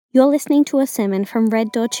You're listening to a sermon from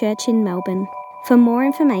Red Door Church in Melbourne. For more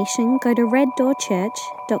information, go to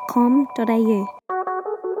reddoorchurch.com.au.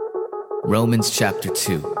 Romans chapter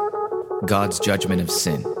 2, God's judgment of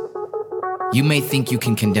sin. You may think you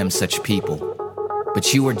can condemn such people,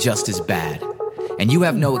 but you are just as bad, and you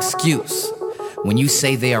have no excuse. When you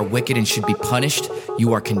say they are wicked and should be punished,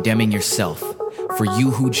 you are condemning yourself, for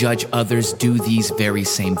you who judge others do these very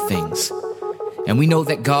same things. And we know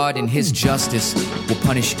that God in His justice will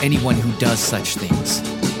punish anyone who does such things.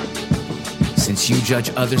 Since you judge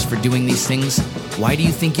others for doing these things, why do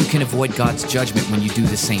you think you can avoid God's judgment when you do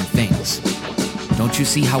the same things? Don't you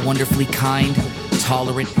see how wonderfully kind,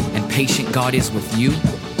 tolerant, and patient God is with you?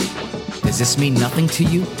 Does this mean nothing to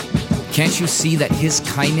you? Can't you see that His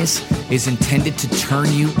kindness is intended to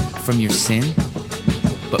turn you from your sin?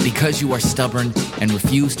 But because you are stubborn and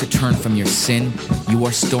refuse to turn from your sin, you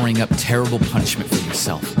are storing up terrible punishment for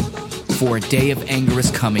yourself. For a day of anger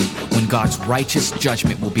is coming when God's righteous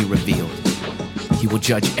judgment will be revealed. He will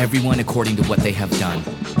judge everyone according to what they have done.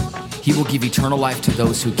 He will give eternal life to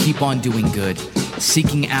those who keep on doing good,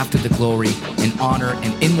 seeking after the glory and honor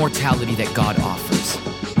and immortality that God offers.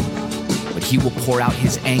 But He will pour out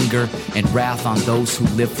His anger and wrath on those who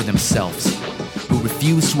live for themselves, who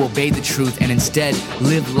refuse to obey the truth and instead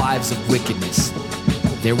live lives of wickedness.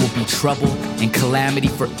 There will be trouble and calamity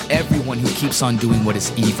for everyone who keeps on doing what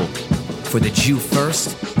is evil, for the Jew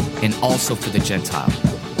first and also for the Gentile.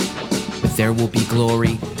 But there will be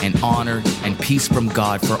glory and honor and peace from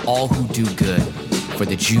God for all who do good, for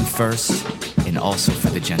the Jew first and also for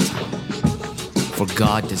the Gentile. For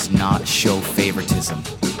God does not show favoritism.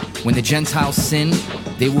 When the Gentiles sin,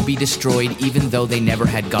 they will be destroyed even though they never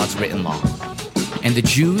had God's written law. And the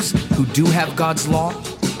Jews who do have God's law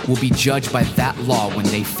will be judged by that law when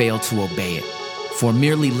they fail to obey it. For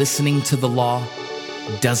merely listening to the law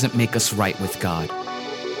doesn't make us right with God.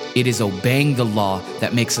 It is obeying the law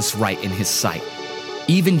that makes us right in His sight.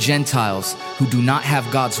 Even Gentiles who do not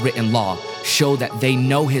have God's written law show that they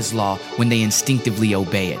know His law when they instinctively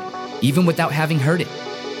obey it, even without having heard it.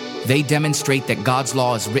 They demonstrate that God's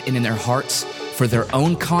law is written in their hearts, for their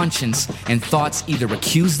own conscience and thoughts either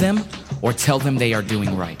accuse them or tell them they are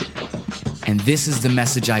doing right. And this is the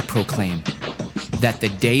message I proclaim, that the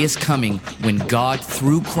day is coming when God,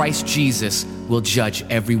 through Christ Jesus, will judge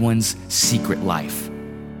everyone's secret life.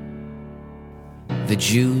 The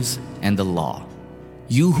Jews and the law.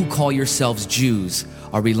 You who call yourselves Jews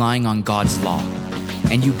are relying on God's law,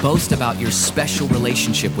 and you boast about your special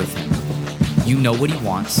relationship with Him. You know what He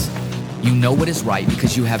wants. You know what is right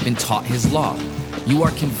because you have been taught His law. You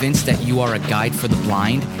are convinced that you are a guide for the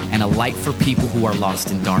blind and a light for people who are lost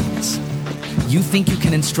in darkness. You think you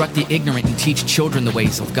can instruct the ignorant and teach children the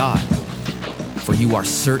ways of God. For you are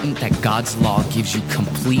certain that God's law gives you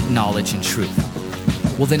complete knowledge and truth.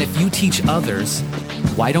 Well then, if you teach others,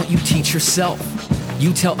 why don't you teach yourself?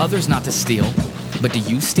 You tell others not to steal, but do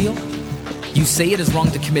you steal? You say it is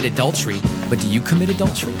wrong to commit adultery, but do you commit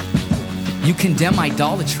adultery? You condemn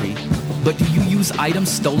idolatry, but do you use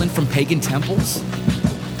items stolen from pagan temples?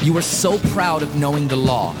 You are so proud of knowing the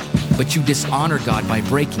law, but you dishonor God by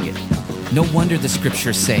breaking it. No wonder the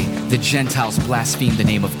scriptures say the Gentiles blaspheme the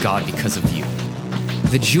name of God because of you.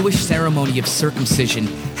 The Jewish ceremony of circumcision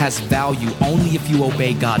has value only if you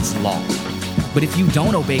obey God's law. But if you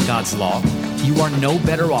don't obey God's law, you are no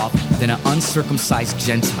better off than an uncircumcised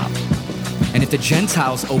Gentile. And if the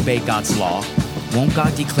Gentiles obey God's law, won't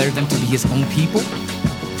God declare them to be His own people?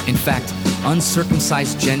 In fact,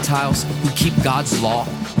 uncircumcised Gentiles who keep God's law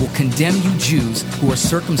will condemn you Jews who are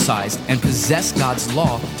circumcised and possess God's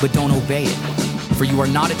law but don't obey it. For you are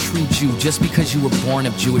not a true Jew just because you were born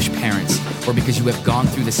of Jewish parents or because you have gone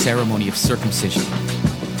through the ceremony of circumcision.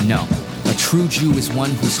 No, a true Jew is one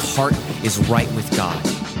whose heart is right with God.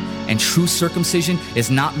 And true circumcision is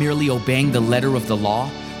not merely obeying the letter of the law,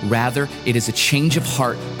 rather it is a change of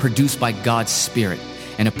heart produced by God's Spirit.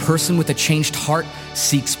 And a person with a changed heart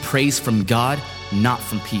seeks praise from God, not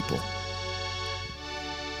from people.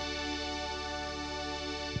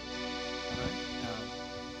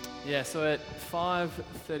 So at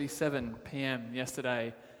 5:37 p.m.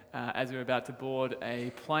 yesterday, as we were about to board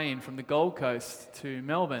a plane from the Gold Coast to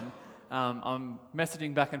Melbourne, I'm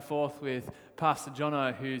messaging back and forth with Pastor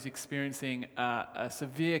Jono, who's experiencing a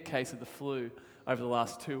severe case of the flu over the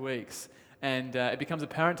last 2 weeks. And it becomes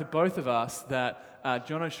apparent to both of us that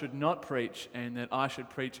Jono should not preach and that I should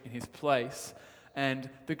preach in his place. And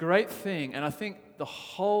the great thing, and I think the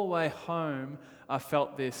whole way home I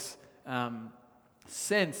felt this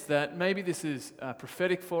sense that maybe this is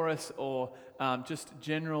prophetic for us or just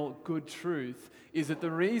general good truth, is that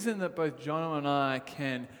the reason that both Jono and I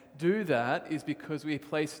can do that is because we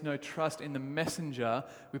place no trust in the messenger,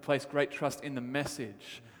 we place great trust in the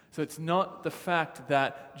message. So it's not the fact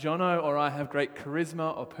that Jono or I have great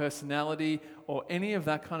charisma or personality or any of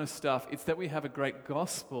that kind of stuff. It's that we have a great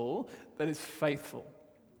gospel that is faithful.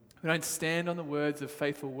 We don't stand on the words of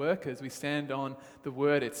faithful workers. We stand on the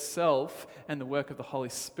word itself and the work of the Holy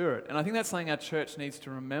Spirit. And I think that's something our church needs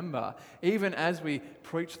to remember. Even as we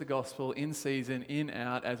preach the gospel in season, in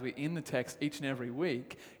out, as we in the text each and every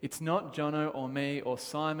week, it's not Jono or me or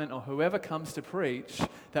Simon or whoever comes to preach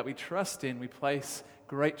that we trust in. We place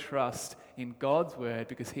great trust in God's word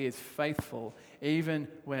because he is faithful even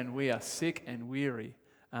when we are sick and weary.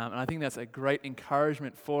 And I think that's a great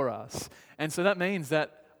encouragement for us. And so that means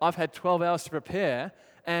that I've had 12 hours to prepare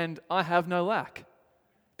and I have no lack,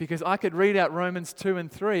 because I could read out Romans 2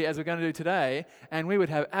 and 3 as we're going to do today and we would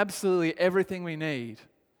have absolutely everything we need.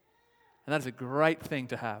 And that is a great thing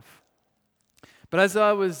to have. But as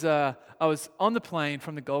I was on the plane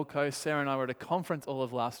from the Gold Coast, Sarah and I were at a conference all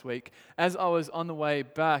of last week. As I was on the way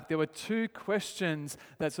back, there were two questions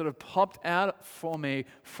that sort of popped out for me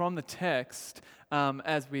from the text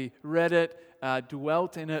as we read it,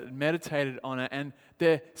 dwelt in it, meditated on it. And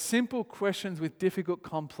they're simple questions with difficult,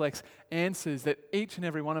 complex answers that each and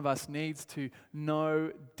every one of us needs to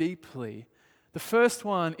know deeply. The first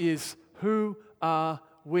one is, who are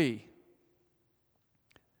we?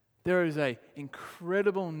 There is an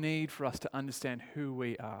incredible need for us to understand who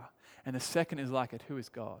we are. And the second is like it, who is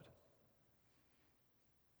God?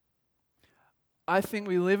 I think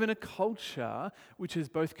we live in a culture which has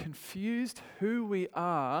both confused who we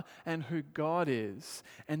are and who God is,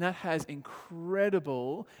 and that has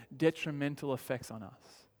incredible detrimental effects on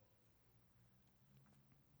us.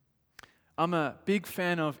 I'm a big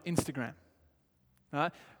fan of Instagram,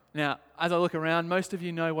 right? Now, as I look around, most of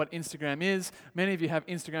you know what Instagram is. Many of you have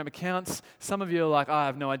Instagram accounts. Some of you are like, I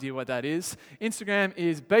have no idea what that is. Instagram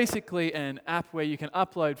is basically an app where you can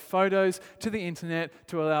upload photos to the internet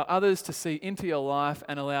to allow others to see into your life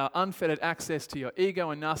and allow unfettered access to your ego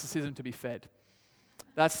and narcissism to be fed.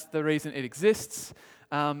 That's the reason it exists.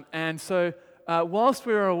 Whilst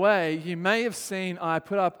we were away, you may have seen I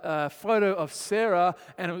put up a photo of Sarah,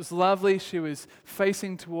 and it was lovely. She was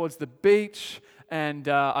facing towards the beach, and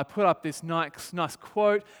I put up this nice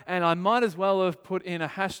quote, and I might as well have put in a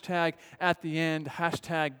hashtag at the end,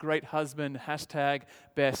 hashtag great husband, hashtag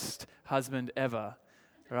best husband ever,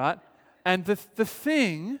 right? And the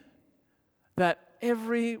thing that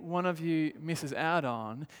every one of you misses out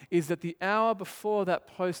on is that the hour before that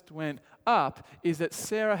post went up is that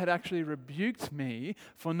Sarah had actually rebuked me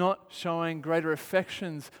for not showing greater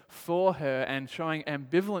affections for her and showing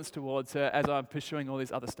ambivalence towards her as I'm pursuing all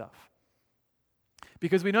this other stuff.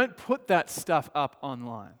 Because we don't put that stuff up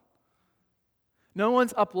online. No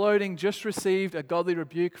one's uploading, just received a godly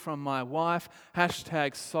rebuke from my wife,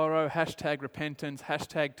 hashtag sorrow, hashtag repentance,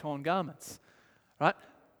 hashtag torn garments, right?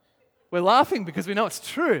 We're laughing because we know it's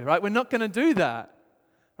true, right? We're not going to do that,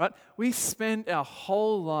 right? We spend our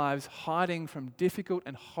whole lives hiding from difficult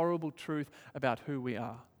and horrible truth about who we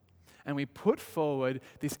are. And we put forward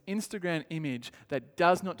this Instagram image that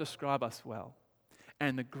does not describe us well.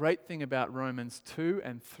 And the great thing about Romans 2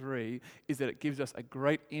 and 3 is that it gives us a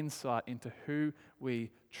great insight into who we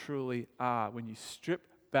truly are when you strip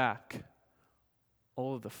back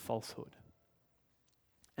all of the falsehood.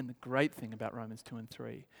 And the great thing about Romans 2 and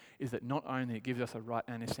 3 is that not only it gives us a right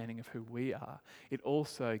understanding of who we are, it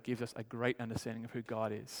also gives us a great understanding of who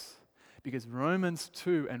God is. Because Romans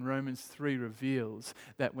 2 and Romans 3 reveals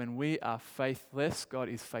that when we are faithless, God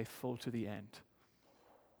is faithful to the end.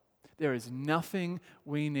 There is nothing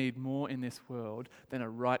we need more in this world than a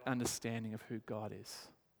right understanding of who God is.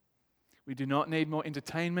 We do not need more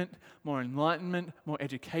entertainment, more enlightenment, more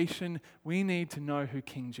education. We need to know who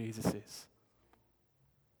King Jesus is.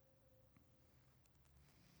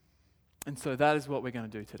 And so that is what we're going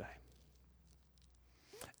to do today.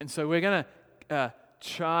 And so we're going to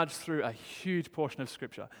charge through a huge portion of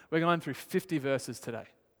Scripture. We're going through 50 verses today,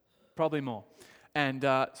 probably more. And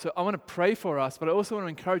so I want to pray for us, but I also want to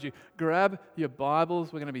encourage you, grab your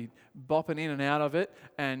Bibles. We're going to be bopping in and out of it.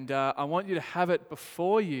 And I want you to have it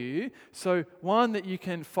before you. So one, that you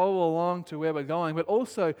can follow along to where we're going, but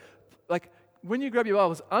also, like, when you grab your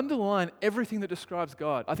Bibles, underline everything that describes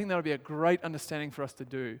God. I think that would be a great understanding for us to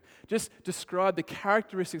do. Just describe the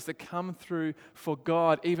characteristics that come through for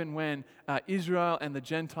God even when Israel and the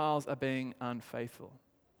Gentiles are being unfaithful.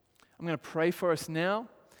 I'm going to pray for us now,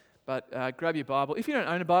 but grab your Bible. If you don't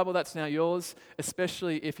own a Bible, that's now yours,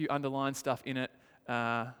 especially if you underline stuff in it.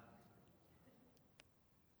 Let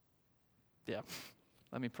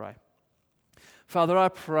me pray. Father, I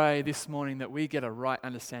pray this morning that we get a right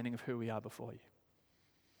understanding of who we are before you.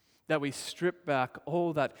 That we strip back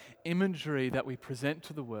all that imagery that we present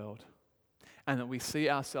to the world and that we see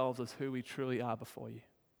ourselves as who we truly are before you.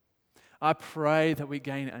 I pray that we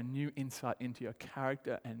gain a new insight into your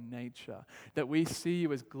character and nature, that we see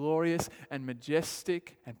you as glorious and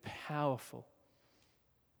majestic and powerful.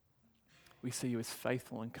 We see you as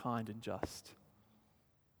faithful and kind and just.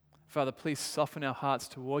 Father, please soften our hearts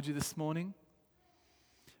towards you this morning.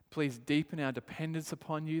 Please deepen our dependence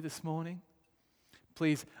upon you this morning.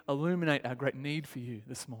 Please illuminate our great need for you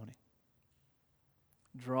this morning.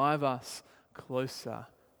 Drive us closer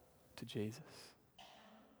to Jesus.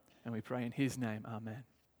 And we pray in his name, amen.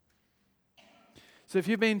 So if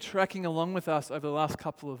you've been tracking along with us over the last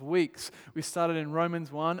couple of weeks, we started in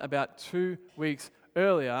Romans 1 about 2 weeks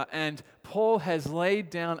earlier, and Paul has laid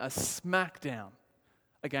down a smackdown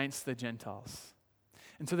against the Gentiles.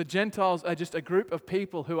 And so the Gentiles are just a group of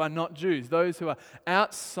people who are not Jews, those who are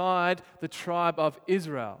outside the tribe of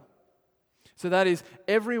Israel. So that is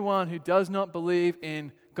everyone who does not believe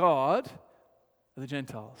in God are the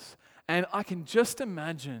Gentiles. And I can just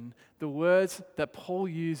imagine the words that Paul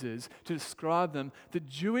uses to describe them. The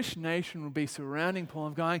Jewish nation will be surrounding Paul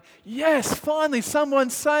and going, yes, finally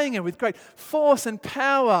someone's saying it with great force and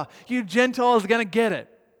power. You Gentiles are going to get it.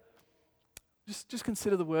 Just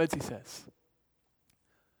consider the words he says.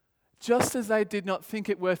 Just as they did not think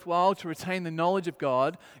it worthwhile to retain the knowledge of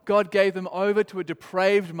God, God gave them over to a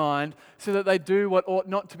depraved mind so that they do what ought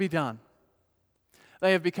not to be done.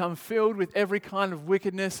 They have become filled with every kind of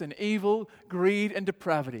wickedness and evil, greed and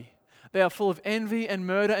depravity. They are full of envy and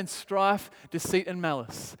murder and strife, deceit and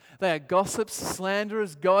malice. They are gossips,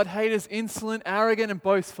 slanderers, God-haters, insolent, arrogant and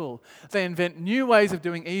boastful. They invent new ways of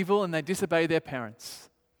doing evil and they disobey their parents.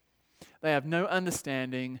 They have no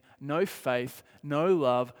understanding, no faith, no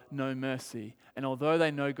love, no mercy. And although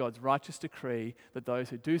they know God's righteous decree that those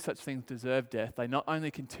who do such things deserve death, they not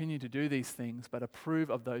only continue to do these things, but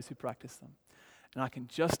approve of those who practice them. And I can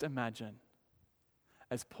just imagine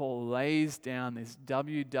as Paul lays down this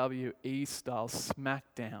WWE-style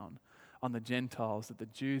smackdown on the Gentiles that the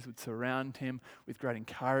Jews would surround him with great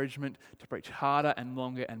encouragement to preach harder and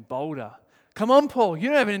longer and bolder. Come on, Paul,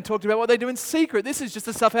 you haven't even talked about what they do in secret. This is just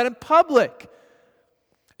the stuff out in public.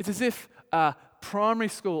 It's as if a primary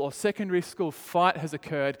school or secondary school fight has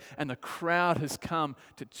occurred and the crowd has come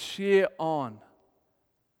to cheer on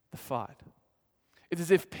the fight. It's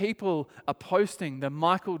as if people are posting the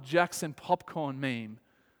Michael Jackson popcorn meme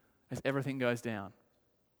as everything goes down.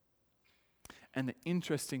 And the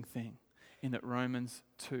interesting thing in that Romans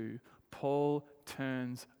 2, Paul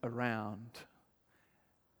turns around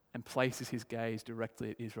and places his gaze directly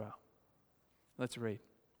at Israel. Let's read.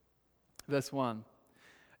 Verse 1.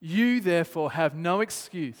 You therefore have no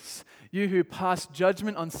excuse, you who pass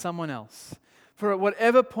judgment on someone else. For at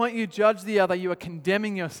whatever point you judge the other, you are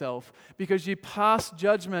condemning yourself, because you pass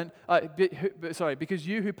judgment. Because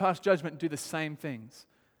you who pass judgment do the same things.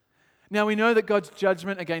 Now we know that God's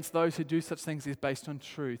judgment against those who do such things is based on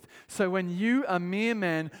truth. So when you, a mere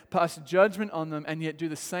man, pass judgment on them and yet do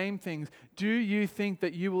the same things, do you think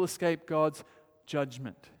that you will escape God's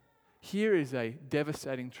judgment? Here is a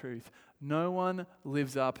devastating truth. No one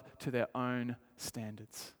lives up to their own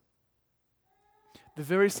standards. The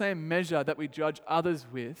very same measure that we judge others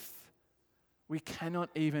with, we cannot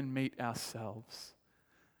even meet ourselves.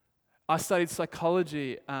 I studied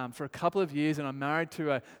psychology for a couple of years and I'm married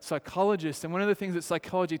to a psychologist. And one of the things that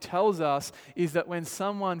psychology tells us is that when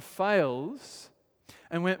someone fails,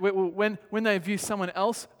 and when they view someone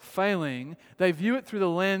else failing, they view it through the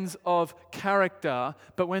lens of character,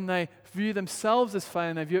 but when they view themselves as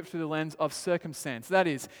failing, they view it through the lens of circumstance. That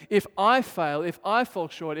is, if I fail, if I fall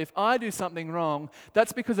short, if I do something wrong,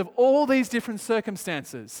 that's because of all these different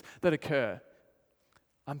circumstances that occur.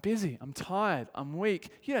 I'm busy, I'm tired, I'm weak.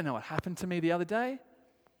 You don't know what happened to me the other day.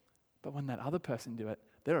 But when that other person do it,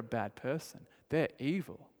 they're a bad person. They're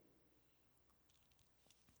evil.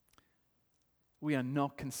 We are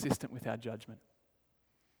not consistent with our judgment.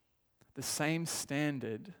 The same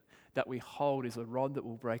standard that we hold is a rod that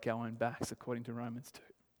will break our own backs, according to Romans 2.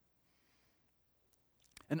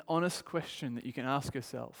 An honest question that you can ask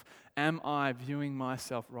yourself, am I viewing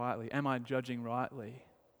myself rightly? Am I judging rightly?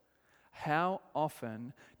 How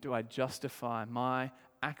often do I justify my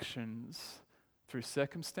actions through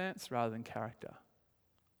circumstance rather than character?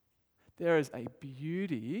 There is a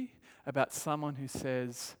beauty about someone who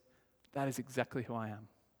says, that is exactly who I am.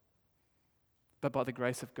 But by the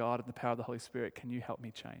grace of God and the power of the Holy Spirit, can you help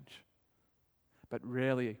me change? But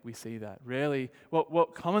rarely we see that. Rarely,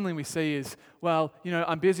 what commonly we see is, well,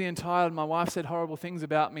 I'm busy and tired, my wife said horrible things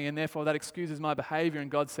about me, and therefore that excuses my behavior,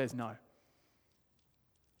 and God says no.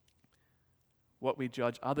 What we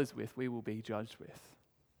judge others with, we will be judged with.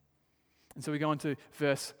 And so we go on to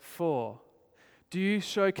verse 4. Do you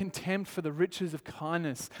show contempt for the riches of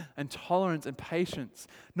kindness and tolerance and patience,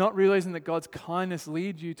 not realizing that God's kindness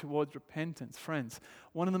leads you towards repentance? Friends,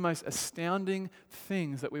 one of the most astounding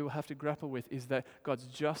things that we will have to grapple with is that God's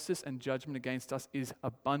justice and judgment against us is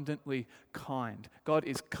abundantly kind. God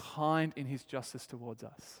is kind in his justice towards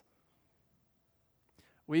us.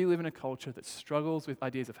 We live in a culture that struggles with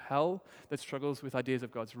ideas of hell, that struggles with ideas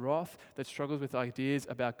of God's wrath, that struggles with ideas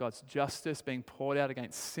about God's justice being poured out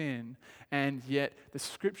against sin, and yet the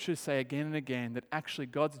scriptures say again and again that actually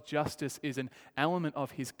God's justice is an element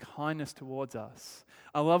of his kindness towards us.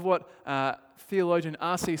 I love what theologian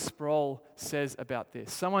R.C. Sproul says about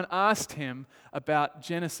this. Someone asked him about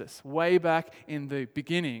Genesis way back in the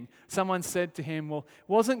beginning. Someone said to him, well,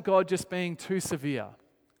 wasn't God just being too severe?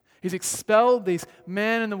 He's expelled these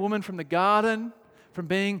man and the woman from the garden, from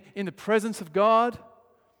being in the presence of God.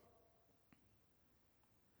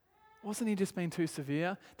 Wasn't he just being too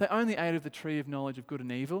severe? They only ate of the tree of knowledge of good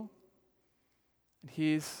and evil. And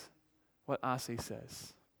here's what R.C.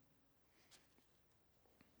 says.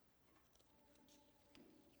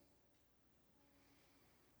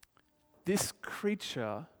 This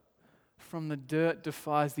creature from the dirt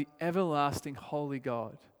defies the everlasting holy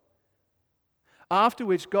God. After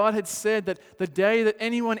which God had said that the day that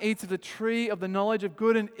anyone eats of the tree of the knowledge of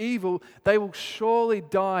good and evil, they will surely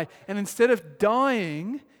die. And instead of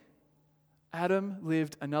dying, Adam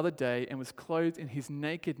lived another day and was clothed in his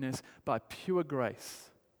nakedness by pure grace,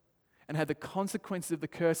 and had the consequences of the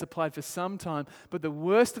curse applied for some time, but the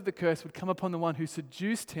worst of the curse would come upon the one who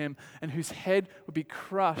seduced him and whose head would be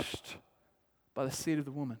crushed by the seed of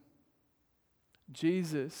the woman.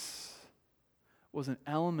 Jesus was an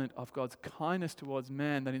element of God's kindness towards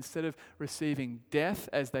man, that instead of receiving death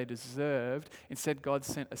as they deserved, instead God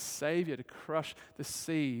sent a Savior to crush the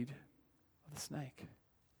seed of the snake.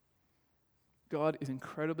 God is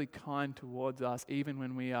incredibly kind towards us even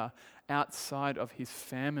when we are outside of his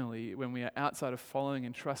family, when we are outside of following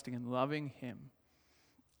and trusting and loving him.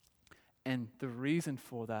 And the reason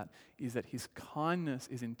for that is that his kindness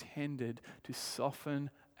is intended to soften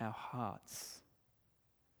our hearts.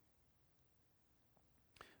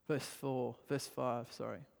 Verse 5.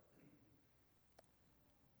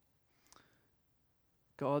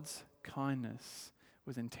 God's kindness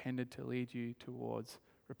was intended to lead you towards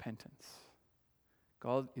repentance.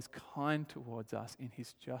 God is kind towards us in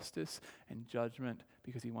his justice and judgment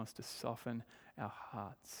because he wants to soften our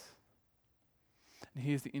hearts. And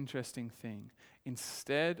here's the interesting thing.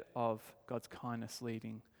 Instead of God's kindness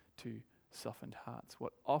leading to softened hearts,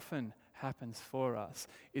 what often happens for us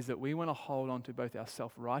is that we want to hold on to both our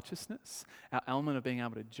self-righteousness, our element of being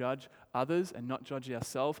able to judge others and not judge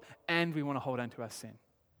ourselves, and we want to hold on to our sin.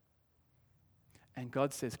 And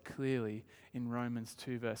God says clearly in Romans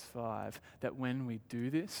 2 verse 5 that when we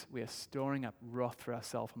do this, we are storing up wrath for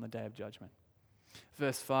ourselves on the day of judgment.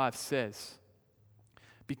 Verse 5 says,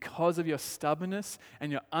 because of your stubbornness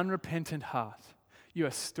and your unrepentant heart, you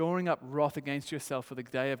are storing up wrath against yourself for the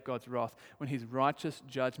day of God's wrath, when his righteous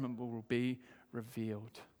judgment will be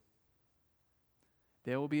revealed.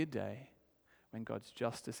 There will be a day when God's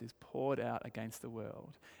justice is poured out against the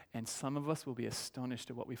world, and some of us will be astonished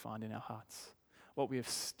at what we find in our hearts, what we have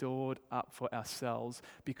stored up for ourselves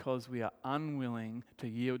because we are unwilling to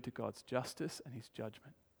yield to God's justice and his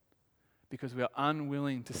judgment. Because we are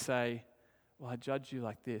unwilling to say, well, I judge you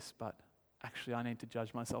like this, but actually I need to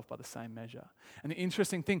judge myself by the same measure. And the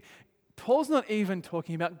interesting thing, Paul's not even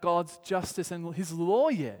talking about God's justice and his law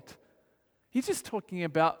yet. He's just talking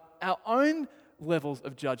about our own levels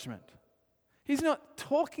of judgment. He's not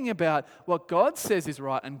talking about what God says is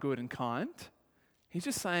right and good and kind. He's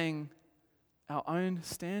just saying our own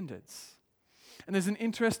standards. And there's an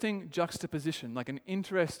interesting juxtaposition, like an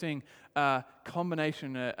interesting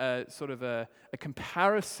combination, a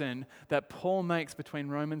comparison that Paul makes between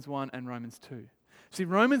Romans 1 and Romans 2. See,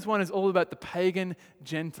 Romans 1 is all about the pagan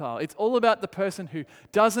Gentile. It's all about the person who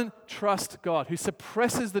doesn't trust God, who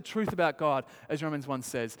suppresses the truth about God, as Romans 1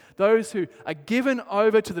 says. Those who are given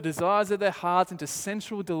over to the desires of their hearts and to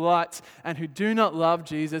sensual delights, and who do not love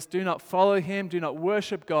Jesus, do not follow him, do not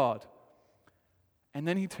worship God. And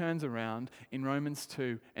then he turns around in Romans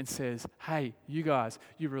 2 and says, hey, you guys,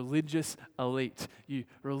 you religious elite, you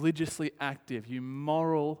religiously active, you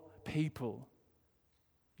moral people,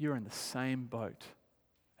 you're in the same boat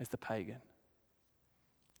as the pagan.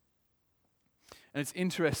 And it's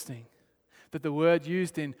interesting that the word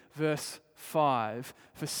used in verse 5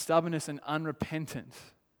 for stubbornness and unrepentant,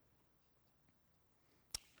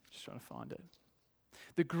 just trying to find it.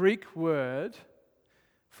 The Greek word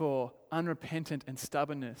for unrepentant and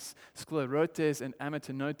stubbornness, sclerotes and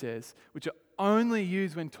amatenotes, which are only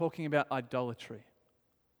used when talking about idolatry.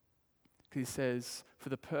 He says, for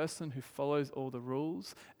the person who follows all the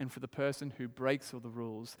rules and for the person who breaks all the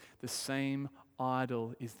rules, the same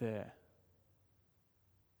idol is there.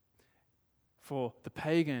 For the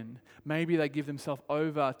pagan, maybe they give themselves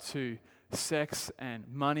over to sex and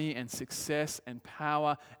money and success and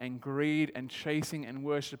power and greed and chasing and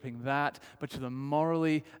worshipping that. But to the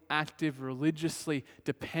morally active, religiously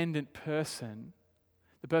dependent person,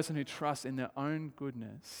 the person who trusts in their own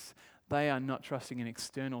goodness, they are not trusting in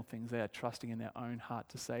external things. They are trusting in their own heart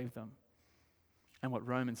to save them. And what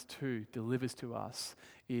Romans 2 delivers to us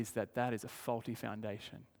is that that is a faulty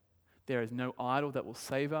foundation. There is no idol that will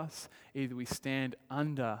save us. Either we stand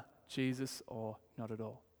under Jesus or not at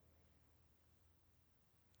all.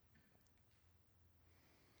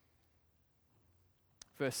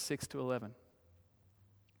 Verse 6 to 11.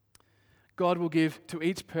 God will give to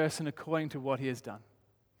each person according to what he has done.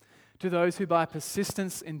 To those who by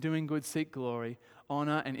persistence in doing good seek glory,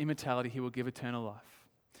 honor, and immortality, he will give eternal life.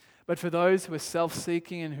 But for those who are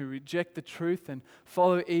self-seeking and who reject the truth and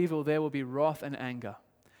follow evil, there will be wrath and anger.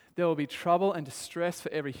 There will be trouble and distress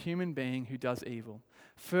for every human being who does evil.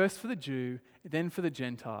 First for the Jew, then for the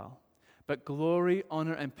Gentile. But glory,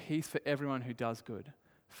 honor, and peace for everyone who does good.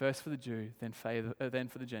 First for the Jew, then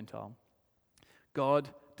for the Gentile. God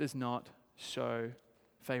does not show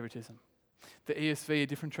favoritism. The ESV, a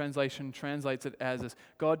different translation, translates it as this: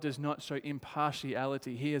 God does not show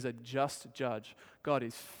impartiality. He is a just judge. God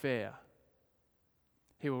is fair.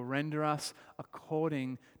 He will render us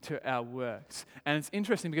according to our works. And it's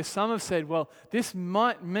interesting because some have said, well, this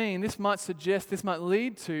might suggest, this might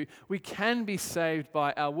lead to, we can be saved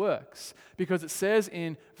by our works. Because it says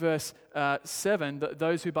in verse 7 that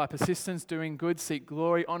those who by persistence doing good seek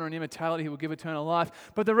glory, honor, and immortality, he will give eternal life.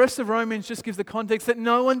 But the rest of Romans just gives the context that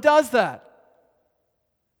no one does that.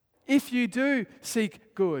 If you do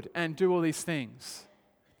seek good and do all these things,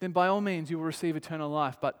 then by all means you will receive eternal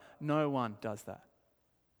life, but no one does that.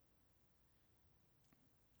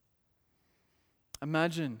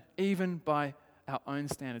 Imagine, even by our own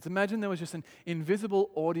standards, imagine there was just an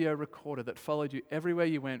invisible audio recorder that followed you everywhere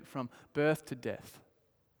you went from birth to death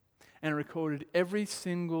and recorded every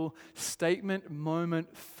single statement,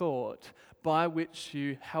 moment, thought by which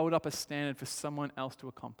you held up a standard for someone else to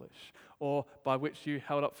accomplish, or by which you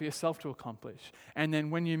held up for yourself to accomplish. And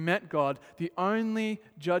then when you met God, the only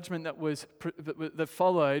judgment that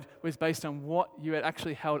followed was based on what you had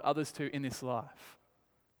actually held others to in this life.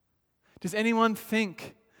 Does anyone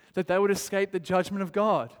think that they would escape the judgment of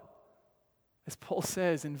God? As Paul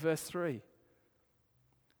says in verse 3.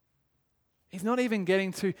 He's not even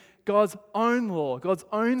getting to God's own law, God's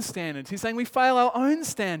own standards. He's saying we fail our own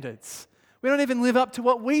standards. We don't even live up to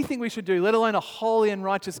what we think we should do, let alone a holy and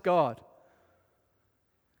righteous God.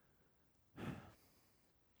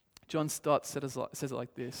 John Stott says it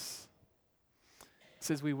like this. He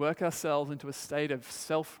says, we work ourselves into a state of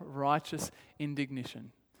self-righteous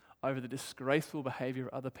indignation over the disgraceful behavior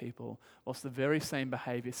of other people, whilst the very same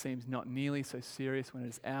behavior seems not nearly so serious when it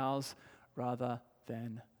is ours rather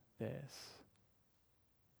than theirs.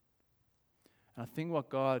 And I think what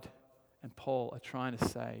God and Paul are trying to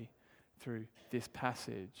say through this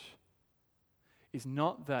passage is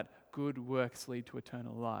not that good works lead to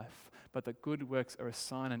eternal life, but that good works are a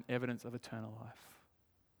sign and evidence of eternal life.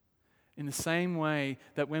 In the same way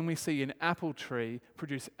that when we see an apple tree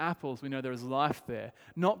produce apples, we know there is life there.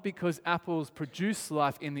 Not because apples produce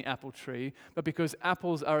life in the apple tree, but because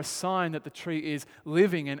apples are a sign that the tree is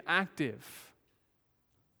living and active.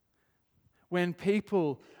 When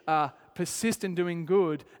people persist in doing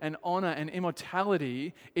good and honor and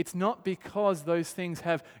immortality, it's not because those things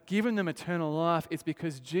have given them eternal life. It's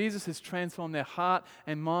because Jesus has transformed their heart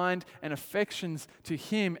and mind and affections to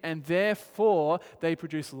him, and therefore they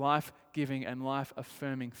produce life-giving and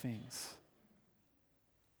life-affirming things.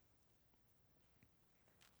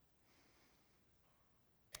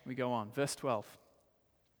 We go on. Verse 12.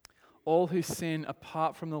 All who sin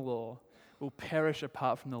apart from the law will perish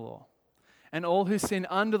apart from the law. And all who sin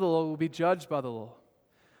under the law will be judged by the law.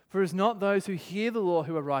 For it is not those who hear the law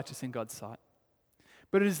who are righteous in God's sight,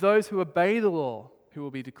 but it is those who obey the law who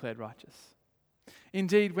will be declared righteous.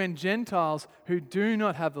 Indeed, when Gentiles who do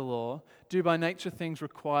not have the law do by nature things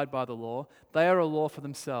required by the law, they are a law for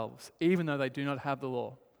themselves, even though they do not have the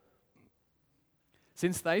law.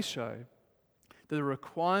 Since they show that the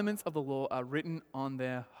requirements of the law are written on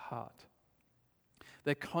their heart,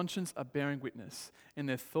 Their conscience are bearing witness, and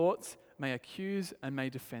their thoughts may accuse and may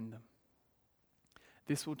defend them.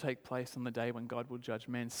 This will take place on the day when God will judge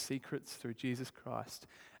men's secrets through Jesus Christ,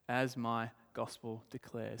 as my gospel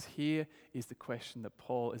declares. Here is the question that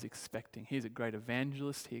Paul is expecting. He's a great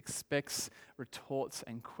evangelist. He expects retorts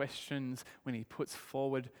and questions when he puts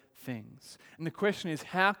forward things. And the question is,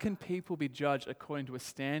 how can people be judged according to a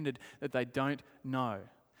standard that they don't know?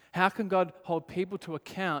 How can God hold people to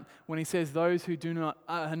account when he says those who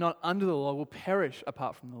are not under the law will perish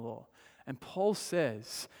apart from the law? And Paul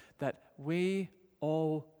says that we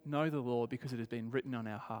all know the law because it has been written on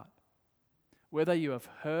our heart. Whether you have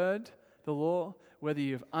heard the law, whether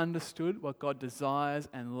you have understood what God desires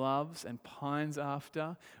and loves and pines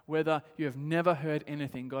after, whether you have never heard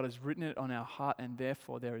anything, God has written it on our heart, and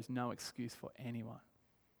therefore there is no excuse for anyone.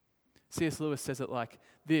 C.S. Lewis says it like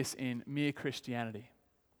this in Mere Christianity.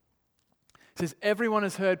 He says, everyone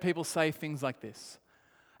has heard people say things like this.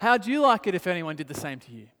 How'd you like it if anyone did the same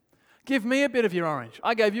to you? Give me a bit of your orange.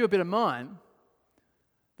 I gave you a bit of mine.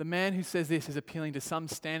 The man who says this is appealing to some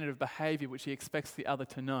standard of behavior which he expects the other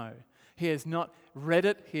to know. He has not read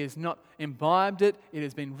it. He has not imbibed it. It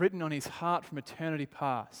has been written on his heart from eternity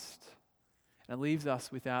past. And it leaves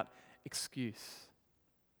us without excuse.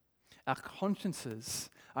 Our consciences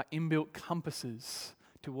are inbuilt compasses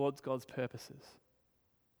towards God's purposes.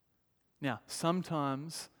 Now,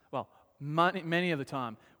 sometimes, many of the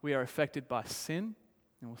time, we are affected by sin,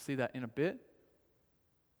 and we'll see that in a bit.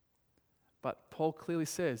 But Paul clearly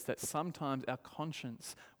says that sometimes our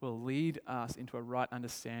conscience will lead us into a right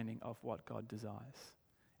understanding of what God desires,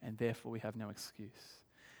 and therefore we have no excuse.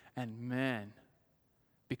 And man,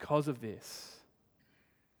 because of this,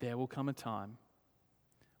 there will come a time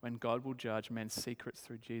when God will judge men's secrets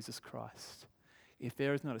through Jesus Christ. If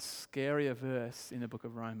there is not a scarier verse in the book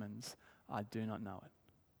of Romans, I do not know it.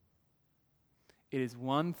 It is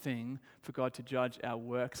one thing for God to judge our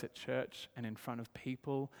works at church and in front of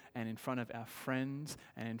people and in front of our friends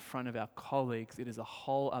and in front of our colleagues. It is a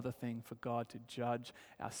whole other thing for God to judge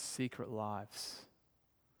our secret lives.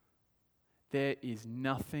 There is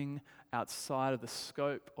nothing outside of the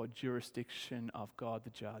scope or jurisdiction of God the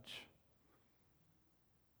judge.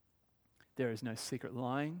 There is no secret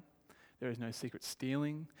lying. There is no secret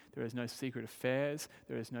stealing. There is no secret affairs.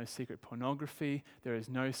 There is no secret pornography. There is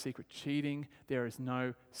no secret cheating. There is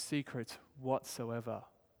no secrets whatsoever.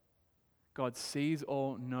 God sees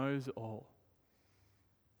all, knows all.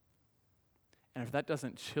 And if that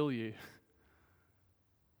doesn't chill you,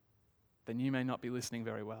 then you may not be listening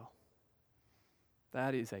very well.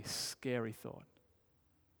 That is a scary thought.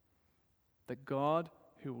 That God,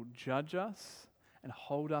 who will judge us and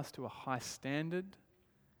hold us to a high standard,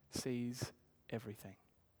 sees everything.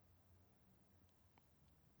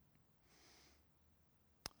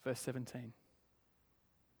 Verse 17.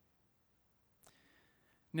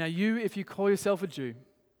 Now you, if you call yourself a Jew,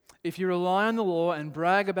 if you rely on the law and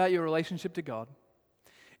brag about your relationship to God,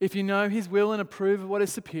 if you know His will and approve of what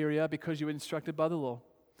is superior because you were instructed by the law,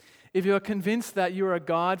 if you are convinced that you are a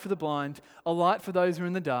guide for the blind, a light for those who are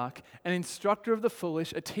in the dark, an instructor of the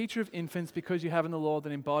foolish, a teacher of infants because you have in the law the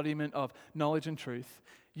embodiment of knowledge and truth,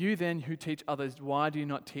 you then who teach others, why do you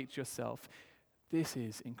not teach yourself? This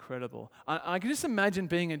is incredible. I can just imagine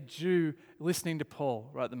being a Jew listening to Paul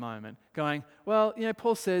right at the moment, going, well,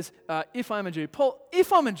 Paul says, if I'm a Jew. Paul,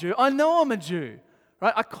 if I'm a Jew, I know I'm a Jew.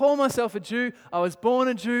 Right? I call myself a Jew. I was born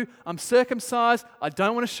a Jew. I'm circumcised. I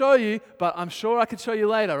don't want to show you, but I'm sure I could show you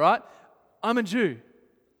later, right? I'm a Jew.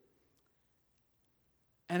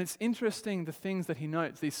 And it's interesting the things that he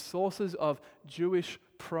notes, these sources of Jewish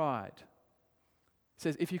pride. It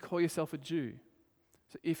says, if you call yourself a Jew,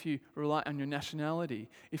 so if you rely on your nationality,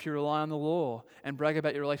 if you rely on the law and brag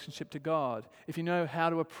about your relationship to God, if you know how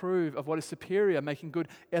to approve of what is superior, making good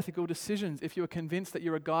ethical decisions, if you are convinced that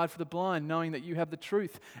you're a guide for the blind, knowing that you have the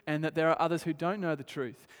truth and that there are others who don't know the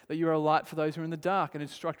truth, that you are a light for those who are in the dark, an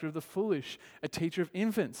instructor of the foolish, a teacher of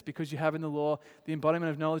infants, because you have in the law the embodiment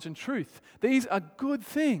of knowledge and truth. These are good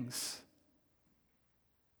things,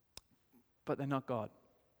 but they're not God.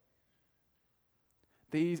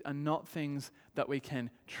 These are not things that we can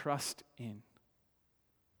trust in.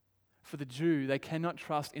 For the Jew, they cannot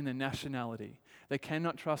trust in their nationality. They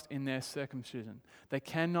cannot trust in their circumcision. They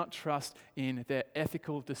cannot trust in their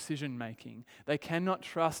ethical decision making. They cannot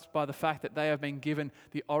trust by the fact that they have been given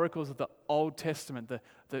the oracles of the Old Testament,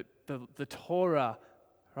 the Torah,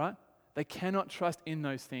 right? They cannot trust in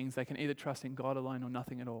those things. They can either trust in God alone or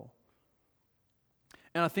nothing at all.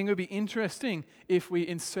 And I think it would be interesting if we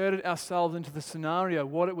inserted ourselves into the scenario,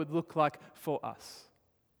 what it would look like for us.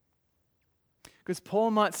 Because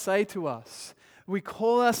Paul might say to us, we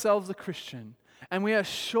call ourselves a Christian, And we are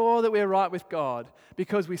sure that we are right with God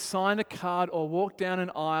because we signed a card or walked down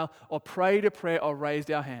an aisle or prayed a prayer or raised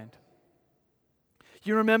our hand.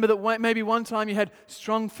 You remember that maybe one time you had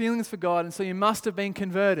strong feelings for God and so you must have been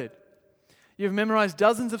converted. You've memorized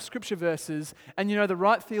dozens of scripture verses and you know the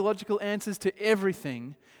right theological answers to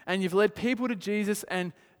everything, and you've led people to Jesus,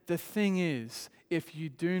 and the thing is, if you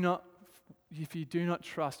do not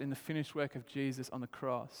trust in the finished work of Jesus on the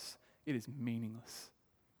cross, it is meaningless.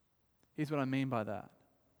 Here's what I mean by that.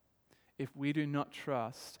 If we do not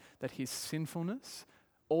trust that his sinfulness,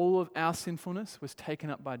 all of our sinfulness was taken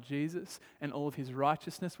up by Jesus, and all of his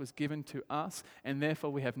righteousness was given to us, and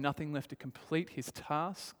therefore we have nothing left to complete his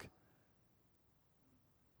task,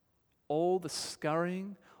 all the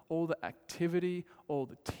scurrying, all the activity, all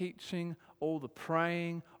the teaching, all the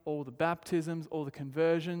praying, all the baptisms, all the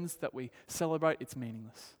conversions that we celebrate, it's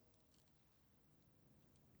meaningless.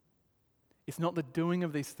 It's not the doing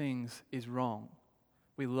of these things is wrong.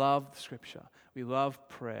 We love Scripture. We love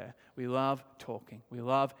prayer. We love talking. We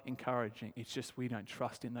love encouraging. It's just we don't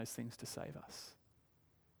trust in those things to save us.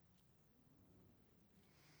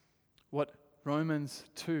 What Romans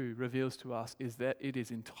 2 reveals to us is that it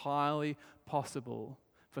is entirely possible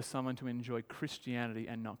for someone to enjoy Christianity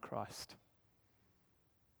and not Christ.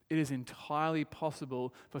 It is entirely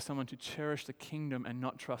possible for someone to cherish the kingdom and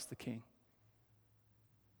not trust the king.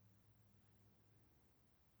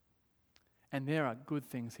 And there are good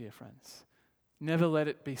things here, friends. Never let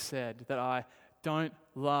it be said that I don't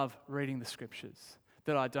love reading the scriptures,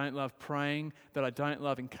 that I don't love praying, that I don't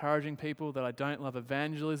love encouraging people, that I don't love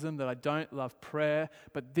evangelism, that I don't love prayer.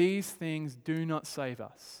 But these things do not save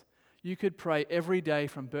us. You could pray every day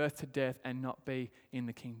from birth to death and not be in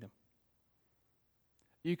the kingdom.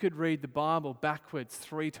 You could read the Bible backwards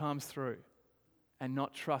 3 times through and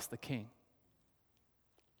not trust the king.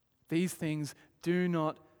 These things do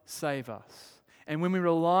not save us. And when we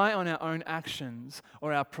rely on our own actions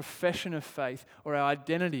or our profession of faith or our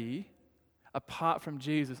identity apart from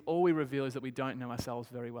Jesus, all we reveal is that we don't know ourselves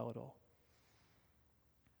very well at all.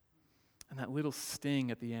 And that little sting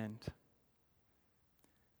at the end.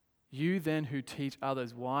 You then who teach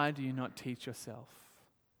others, why do you not teach yourself?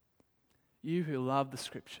 You who love the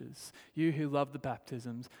scriptures, you who love the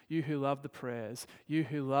baptisms, you who love the prayers, you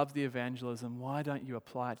who love the evangelism, why don't you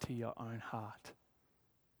apply it to your own heart?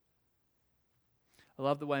 I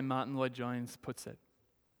love the way Martin Lloyd-Jones puts it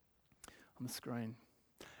on the screen.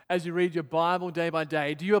 As you read your Bible day by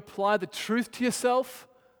day, do you apply the truth to yourself?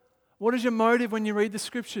 What is your motive when you read the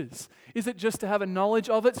scriptures? Is it just to have a knowledge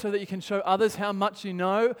of it so that you can show others how much you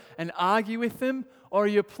know and argue with them? Or are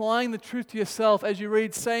you applying the truth to yourself as you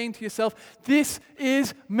read, saying to yourself, this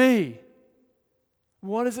is me?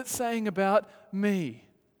 What is it saying about me?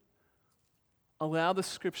 Allow the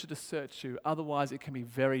scripture to search you, otherwise it can be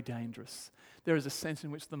very dangerous. There is a sense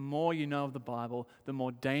in which the more you know of the Bible, the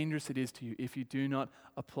more dangerous it is to you if you do not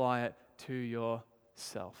apply it to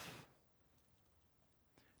yourself.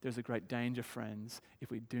 There's a great danger, friends, if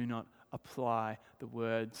we do not apply the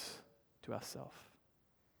words to ourselves.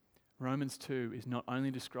 Romans 2 is not only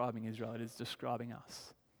describing Israel, it is describing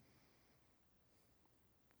us.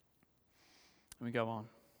 And we go on.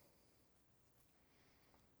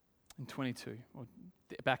 In 22, or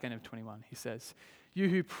the back end of 21, he says, you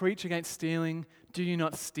who preach against stealing, do you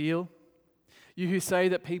not steal? You who say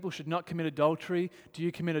that people should not commit adultery, do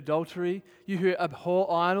you commit adultery? You who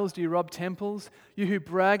abhor idols, do you rob temples? You who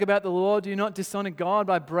brag about the law, do you not dishonor God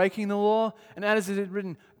by breaking the law? And as it is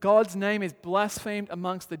written, God's name is blasphemed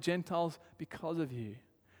amongst the Gentiles because of you.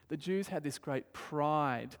 The Jews had this great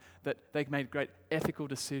pride that they made great ethical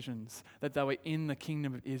decisions, that they were in the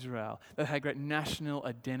kingdom of Israel, that they had great national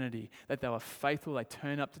identity, that they were faithful, they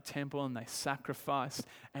turned up to temple and they sacrificed,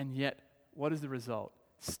 and yet what is the result?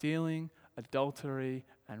 Stealing, adultery,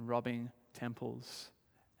 and robbing temples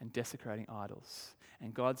and desecrating idols.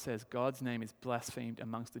 And God says God's name is blasphemed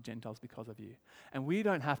amongst the Gentiles because of you. And we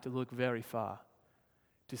don't have to look very far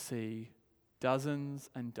to see dozens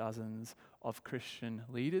and dozens of Christian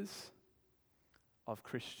leaders, of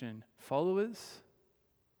Christian followers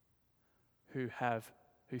who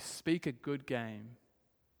speak a good game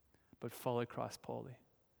but follow Christ poorly.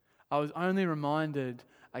 I was only reminded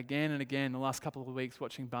again and again the last couple of weeks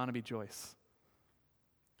watching Barnaby Joyce,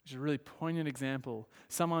 which is a really poignant example.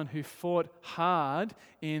 Someone who fought hard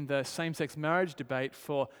in the same-sex marriage debate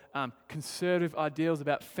for conservative ideals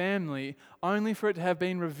about family, only for it to have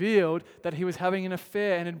been revealed that he was having an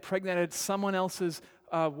affair and impregnated someone else's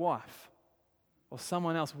wife, or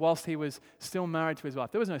someone else whilst he was still married to his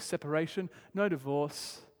wife. There was no separation, no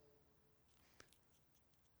divorce.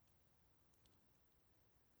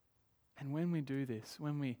 And when we do this,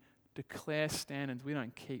 when we declare standards we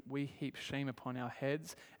don't keep. We heap shame upon our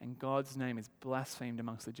heads, and God's name is blasphemed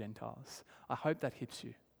amongst the Gentiles. I hope that hits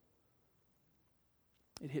you.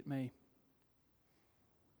 It hit me.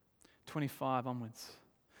 25 onwards.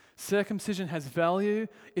 Circumcision has value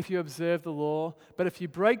if you observe the law, but if you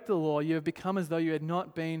break the law, you have become as though you had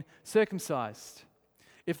not been circumcised.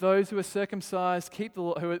 If those who are circumcised keep the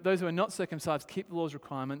law, those who are not circumcised keep the law's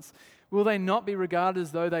requirements, will they not be regarded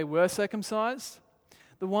as though they were circumcised?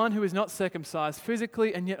 The one who is not circumcised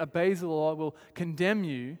physically and yet obeys the law will condemn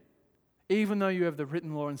you, even though you have the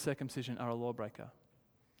written law and circumcision are a lawbreaker.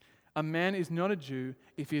 A man is not a Jew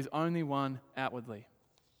if he is only one outwardly.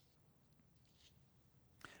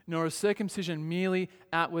 Nor is circumcision merely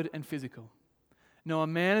outward and physical. No, a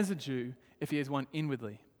man is a Jew if he is one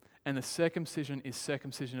inwardly, and the circumcision is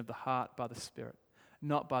circumcision of the heart by the Spirit,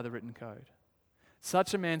 not by the written code.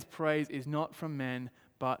 Such a man's praise is not from men,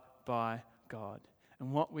 but by God.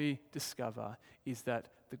 And what we discover is that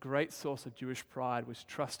the great source of Jewish pride was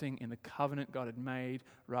trusting in the covenant God had made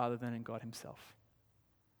rather than in God himself.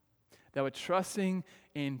 They were trusting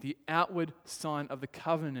in the outward sign of the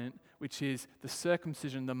covenant, which is the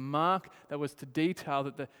circumcision, the mark that was to detail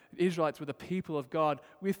that the Israelites were the people of God,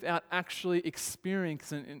 without actually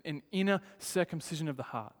experiencing an inner circumcision of the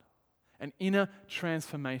heart, an inner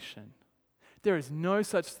transformation. There is no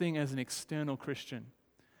such thing as an external Christian,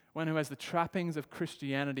 one who has the trappings of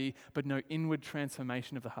Christianity but no inward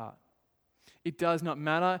transformation of the heart. It does not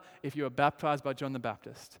matter if you are baptized by John the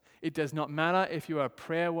Baptist. It does not matter if you are a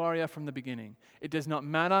prayer warrior from the beginning. It does not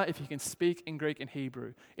matter if you can speak in Greek and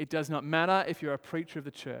Hebrew. It does not matter if you're a preacher of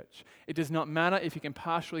the church. It does not matter if you can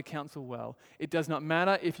partially counsel well. It does not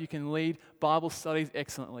matter if you can lead Bible studies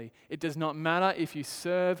excellently. It does not matter if you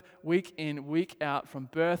serve week in, week out from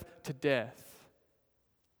birth to death.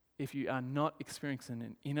 If you are not experiencing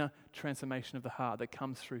an inner transformation of the heart that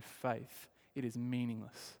comes through faith, it is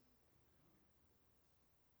meaningless.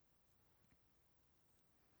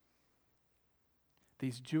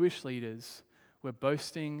 These Jewish leaders were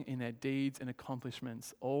boasting in their deeds and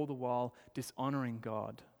accomplishments, all the while dishonoring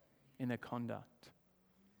God in their conduct.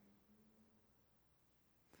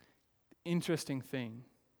 Interesting thing,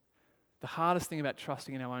 the hardest thing about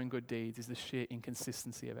trusting in our own good deeds is the sheer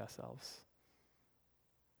inconsistency of ourselves.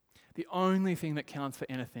 The only thing that counts for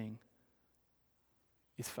anything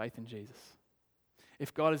is faith in Jesus.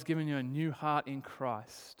 If God has given you a new heart in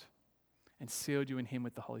Christ and sealed you in Him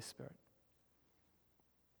with the Holy Spirit.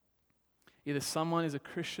 Either someone is a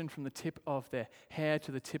Christian from the tip of their hair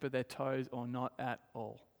to the tip of their toes or not at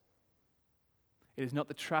all. It is not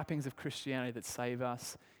the trappings of Christianity that save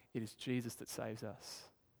us. It is Jesus that saves us.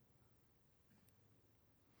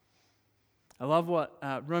 I love what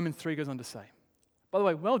Romans 3 goes on to say. By the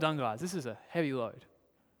way, well done, guys. This is a heavy load.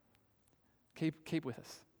 Keep with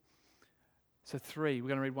us. So 3, we're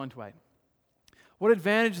going to read 1 to 8. What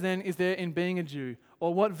advantage then is there in being a Jew?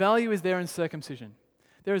 Or what value is there in circumcision?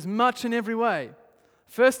 There is much in every way.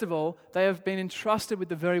 First of all, they have been entrusted with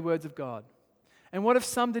the very words of God. And what if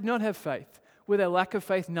some did not have faith? Will their lack of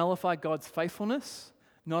faith nullify God's faithfulness?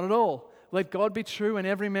 Not at all. Let God be true and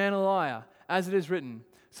every man a liar, as it is written,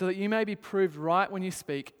 so that you may be proved right when you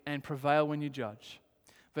speak and prevail when you judge.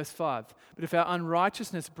 Verse 5, but if our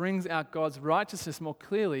unrighteousness brings out God's righteousness more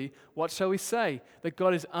clearly, what shall we say? That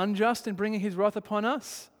God is unjust in bringing his wrath upon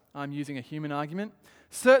us? I'm using a human argument.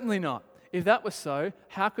 Certainly not. If that was so,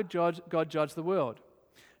 how could God judge the world?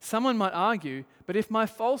 Someone might argue, but if my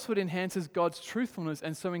falsehood enhances God's truthfulness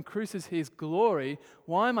and so increases his glory,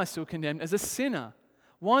 why am I still condemned as a sinner?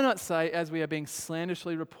 Why not say, as we are being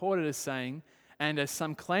slanderously reported as saying, and as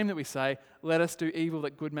some claim that we say, let us do evil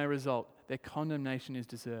that good may result? Their condemnation is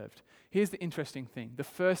deserved. Here's the interesting thing. The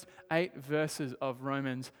first 8 verses of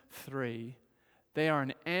Romans 3, they are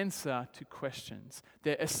an answer to questions.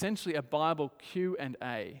 They're essentially a Bible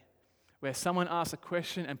Q&A, where someone asks a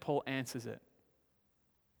question and Paul answers it.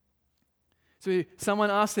 So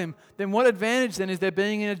someone asks him, then what advantage then is there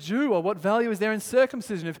being in a Jew, or what value is there in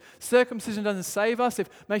circumcision? If circumcision doesn't save us, if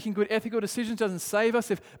making good ethical decisions doesn't save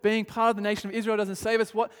us, if being part of the nation of Israel doesn't save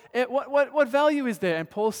us, what value is there? And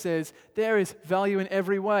Paul says, there is value in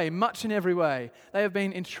every way, much in every way. They have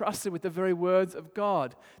been entrusted with the very words of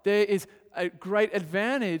God. There is a great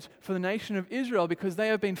advantage for the nation of Israel because they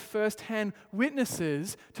have been first-hand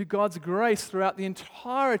witnesses to God's grace throughout the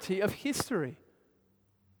entirety of history.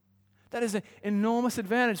 That is an enormous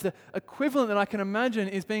advantage. The equivalent that I can imagine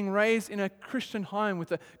is being raised in a Christian home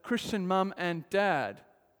with a Christian mum and dad.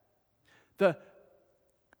 The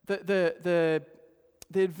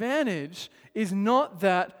The advantage is not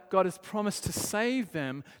that God has promised to save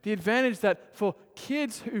them. The advantage that for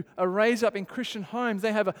kids who are raised up in Christian homes,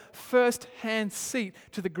 they have a first-hand seat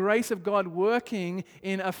to the grace of God working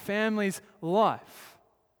in a family's life.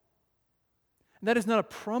 And that is not a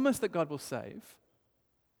promise that God will save,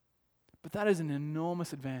 but that is an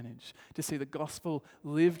enormous advantage to see the gospel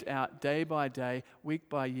lived out day by day, week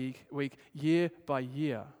by week, year by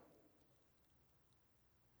year.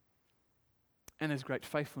 And there's great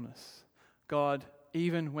faithfulness. God,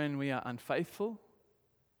 even when we are unfaithful,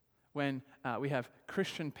 when we have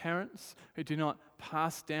Christian parents who do not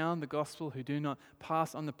pass down the gospel, who do not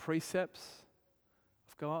pass on the precepts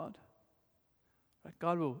of God,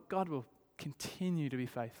 God will continue to be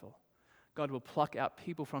faithful. God will pluck out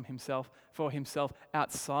people for himself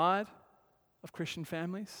outside of Christian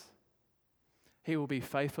families. He will be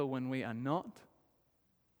faithful when we are not.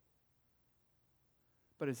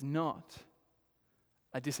 But it's not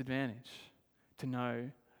a disadvantage to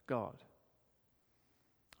know God.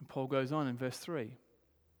 And Paul goes on in verse 3.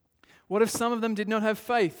 What if some of them did not have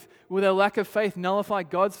faith? Will their lack of faith nullify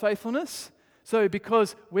God's faithfulness? So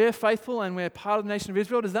because we're faithful and we're part of the nation of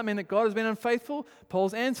Israel, does that mean that God has been unfaithful?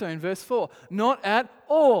 Paul's answer in verse 4, not at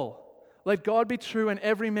all. Let God be true and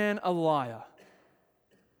every man a liar.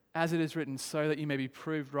 As it is written, so that you may be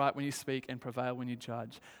proved right when you speak and prevail when you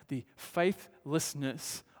judge. The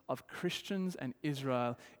faithlessness of Christians and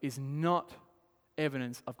Israel is not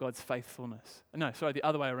evidence of God's faithfulness. No, sorry, the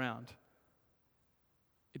other way around.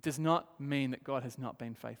 It does not mean that God has not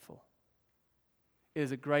been faithful. It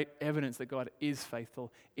is a great evidence that God is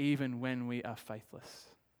faithful even when we are faithless.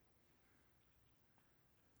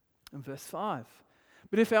 In verse 5,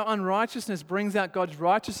 but if our unrighteousness brings out God's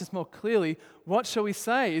righteousness more clearly, what shall we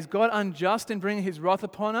say? Is God unjust in bringing his wrath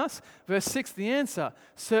upon us? Verse 6, the answer,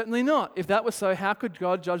 certainly not. If that were so, how could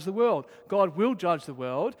God judge the world? God will judge the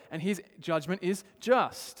world, and his judgment is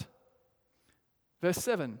just. Verse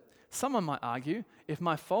 7, someone might argue, if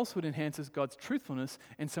my falsehood enhances God's truthfulness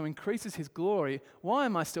and so increases his glory, why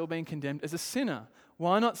am I still being condemned as a sinner?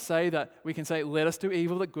 Why not say that we can say, let us do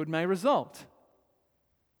evil that good may result?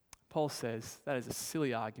 Paul says that is a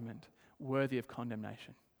silly argument, worthy of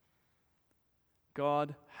condemnation.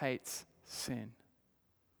 God hates sin.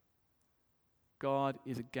 God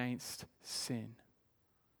is against sin.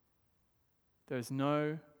 There is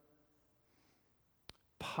no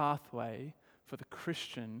pathway for the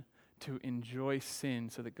Christian to enjoy sin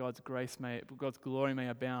so that God's glory may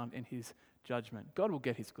abound in his judgment. God will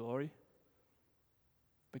get his glory,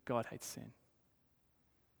 but God hates sin.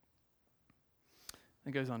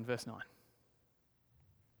 It goes on, verse 9.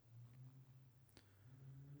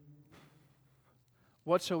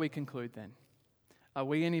 What shall we conclude then? Are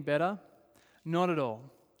we any better? Not at all.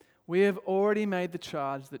 We have already made the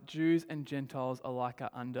charge that Jews and Gentiles alike are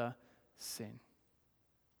under sin.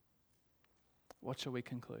 What shall we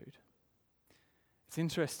conclude? It's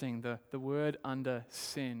interesting, the word under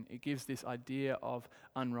sin, it gives this idea of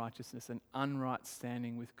unrighteousness, an unright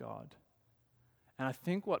standing with God. And I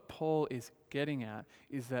think what Paul is getting at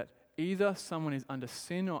is that either someone is under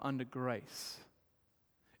sin or under grace.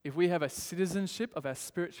 If we have a citizenship of our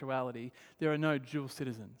spirituality, there are no dual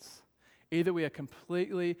citizens. Either we are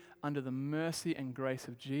completely under the mercy and grace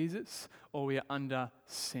of Jesus, or we are under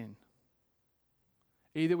sin.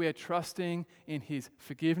 Either we are trusting in his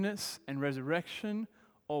forgiveness and resurrection,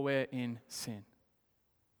 or we're in sin.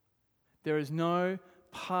 There is no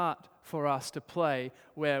part for us to play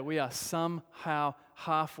where we are somehow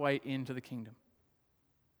halfway into the kingdom.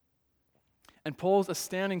 And Paul's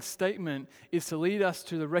astounding statement is to lead us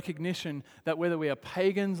to the recognition that whether we are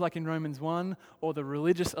pagans like in Romans 1 or the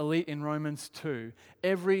religious elite in Romans 2,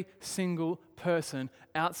 every single person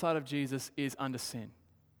outside of Jesus is under sin.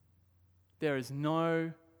 There is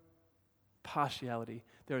no partiality.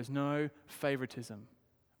 There is no favoritism.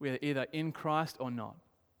 We are either in Christ or not.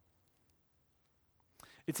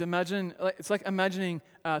 It's like imagining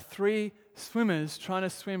 3 swimmers trying to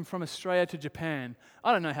swim from Australia to Japan.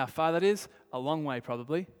 I don't know how far that is. A long way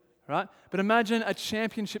probably, right? But imagine a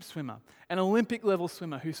championship swimmer, an Olympic level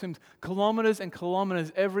swimmer who swims kilometers and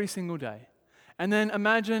kilometers every single day. And then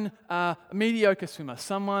imagine a mediocre swimmer,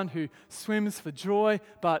 someone who swims for joy,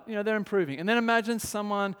 but they're improving. And then imagine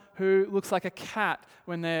someone who looks like a cat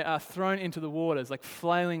when they're thrown into the waters, like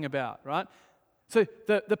flailing about, right? So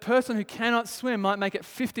the person who cannot swim might make it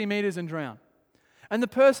 50 meters and drown. And the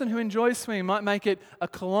person who enjoys swimming might make it a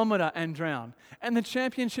kilometer and drown. And the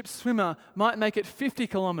championship swimmer might make it 50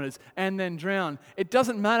 kilometers and then drown. It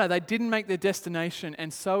doesn't matter. They didn't make their destination.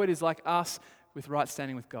 And so it is like us with right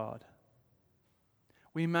standing with God.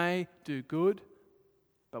 We may do good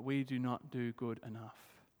but we do not do good enough.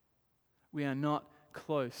 We are not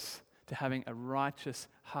close to having a righteous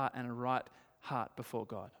heart and a right heart before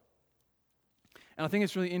God. And I think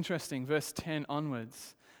it's really interesting, verse 10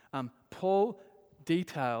 onwards, Paul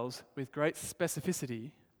details with great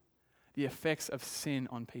specificity the effects of sin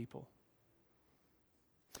on people.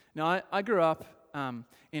 Now, I grew up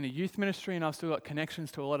in a youth ministry, and I've still got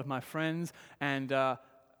connections to a lot of my friends, and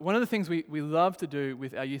one of the things we love to do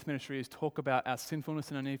with our youth ministry is talk about our sinfulness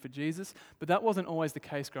and our need for Jesus, but that wasn't always the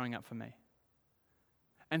case growing up for me.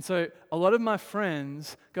 And so a lot of my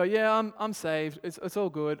friends go, yeah, I'm saved, it's all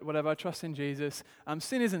good, whatever, I trust in Jesus.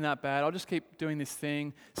 Sin isn't that bad, I'll just keep doing this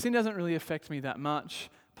thing. Sin doesn't really affect me that much.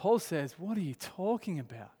 Paul says, what are you talking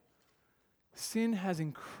about? Sin has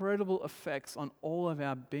incredible effects on all of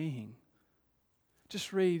our being.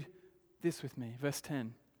 Just read this with me, verse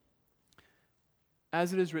 10.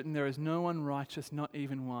 As it is written, there is no one righteous, not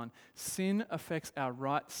even one. Sin affects our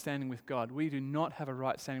right standing with God. We do not have a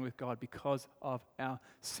right standing with God because of our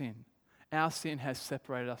sin. Our sin has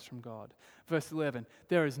separated us from God. Verse 11,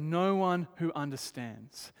 there is no one who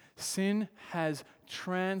understands. Sin has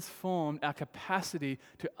transformed our capacity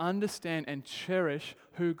to understand and cherish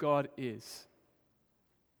who God is.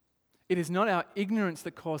 It is not our ignorance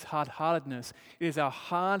that causes hard-heartedness. It is our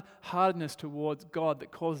hard-heartedness towards God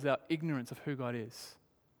that causes our ignorance of who God is.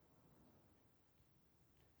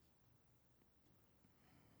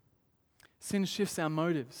 Sin shifts our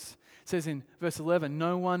motives. It says in verse 11,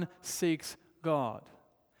 no one seeks God.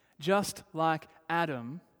 Just like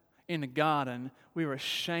Adam in the garden, we were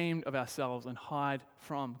ashamed of ourselves and hide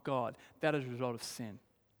from God. That is a result of sin.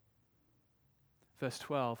 Verse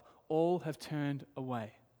 12, all have turned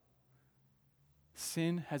away.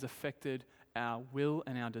 Sin has affected our will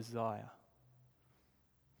and our desire.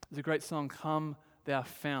 There's a great song, Come Thou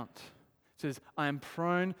Fount. It says, I am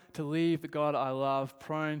prone to leave the God I love,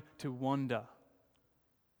 prone to wander.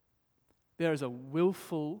 There is a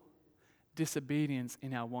willful disobedience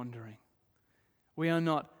in our wandering. We are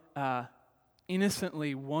not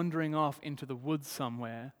innocently wandering off into the woods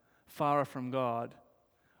somewhere, far from God.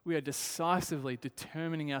 We are decisively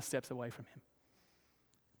determining our steps away from Him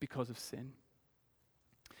because of sin.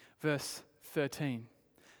 Verse 13,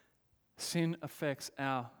 sin affects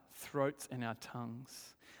our throats and our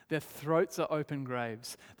tongues. Their throats are open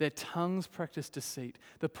graves. Their tongues practice deceit.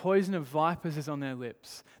 The poison of vipers is on their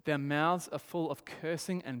lips. Their mouths are full of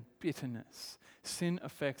cursing and bitterness. Sin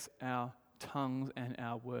affects our tongues and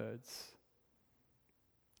our words.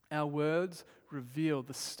 Our words reveal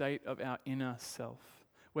the state of our inner self,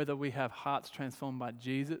 whether we have hearts transformed by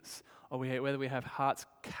Jesus or whether we have hearts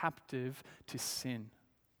captive to sin.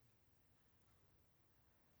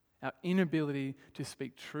 Our inability to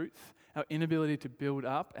speak truth, our inability to build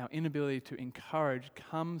up, our inability to encourage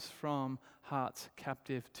comes from hearts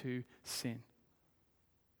captive to sin.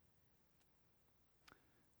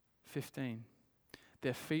 15.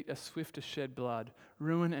 Their feet are swift to shed blood.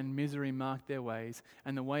 Ruin and misery mark their ways,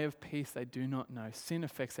 and the way of peace they do not know. Sin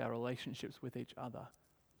affects our relationships with each other.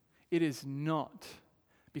 It is not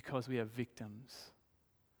because we are victims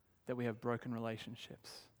that we have broken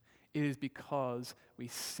relationships. It is because we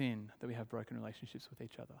sin that we have broken relationships with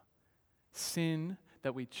each other. Sin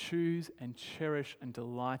that we choose and cherish and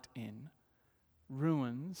delight in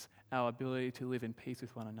ruins our ability to live in peace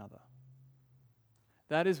with one another.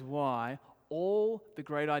 That is why all the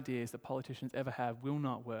great ideas that politicians ever have will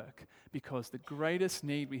not work, because the greatest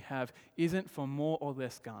need we have isn't for more or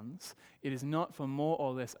less guns. It is not for more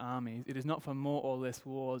or less armies. It is not for more or less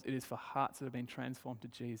wars. It is for hearts that have been transformed to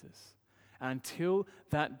Jesus. And until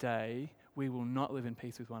that day, we will not live in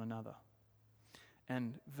peace with one another.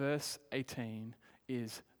 And verse 18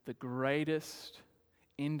 is the greatest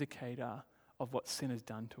indicator of what sin has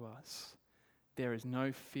done to us. There is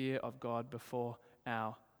no fear of God before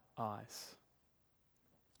our eyes.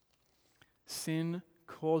 Sin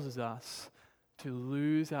causes us to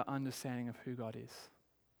lose our understanding of who God is.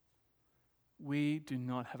 We do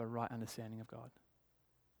not have a right understanding of God.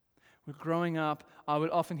 When growing up, I would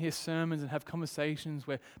often hear sermons and have conversations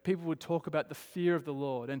where people would talk about the fear of the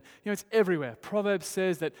Lord. And, it's everywhere. Proverbs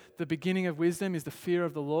says that the beginning of wisdom is the fear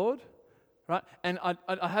of the Lord, right? And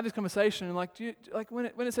I had this conversation and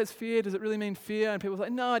when it says fear, does it really mean fear? And people are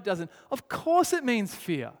like, no, it doesn't. Of course it means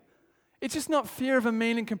fear. It's just not fear of a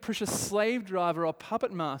mean and capricious slave driver or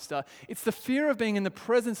puppet master. It's the fear of being in the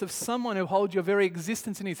presence of someone who holds your very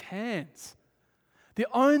existence in his hands. The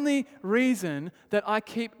only reason that I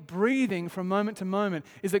keep breathing from moment to moment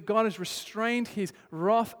is that God has restrained his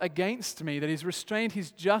wrath against me, that he's restrained his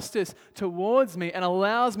justice towards me and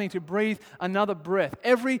allows me to breathe another breath.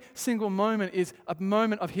 Every single moment is a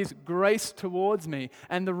moment of his grace towards me.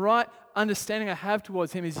 And the right understanding I have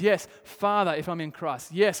towards him is, yes, Father if I'm in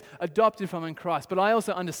Christ. Yes, adopted if I'm in Christ. But I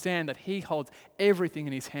also understand that he holds everything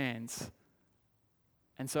in his hands.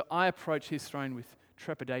 And so I approach his throne with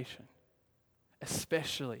trepidation,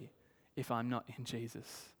 especially if I'm not in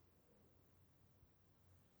Jesus.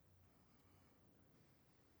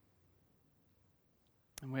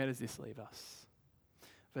 And where does this leave us?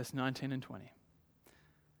 Verse 19 and 20.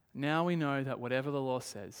 Now we know that whatever the law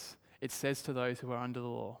says, it says to those who are under the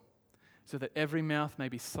law, so that every mouth may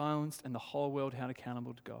be silenced and the whole world held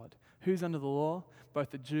accountable to God. Who's under the law? Both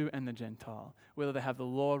the Jew and the Gentile. Whether they have the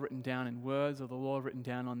law written down in words or the law written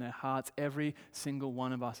down on their hearts, every single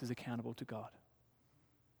one of us is accountable to God.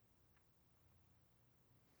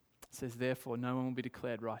 It says, therefore, no one will be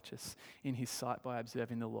declared righteous in his sight by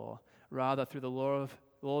observing the law. Rather, through the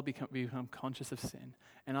law become conscious of sin.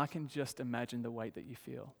 And I can just imagine the weight that you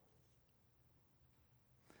feel.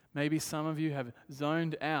 Maybe some of you have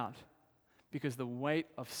zoned out because the weight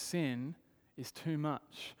of sin is too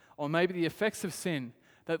much. Or maybe the effects of sin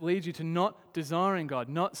that lead you to not desiring God,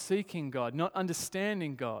 not seeking God, not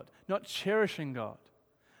understanding God, not cherishing God.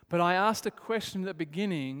 But I asked a question at the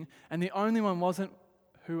beginning, and the only one wasn't,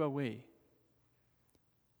 who are we?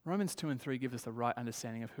 Romans 2 and 3 give us the right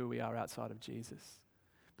understanding of who we are outside of Jesus.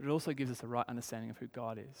 But it also gives us the right understanding of who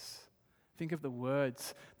God is. Think of the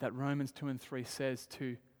words that Romans 2 and 3 says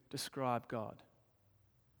to describe God.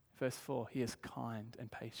 Verse 4, he is kind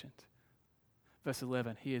and patient. Verse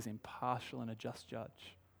 11, he is impartial and a just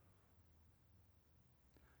judge.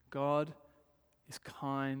 God is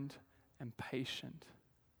kind and patient.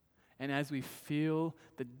 And as we feel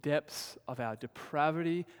the depths of our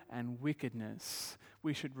depravity and wickedness,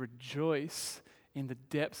 we should rejoice in the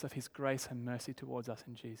depths of his grace and mercy towards us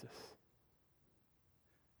in Jesus.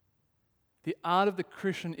 The art of the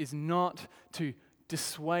Christian is not to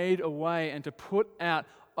dissuade away and to put out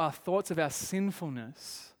our thoughts of our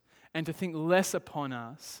sinfulness and to think less upon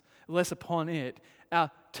us, less upon it. Our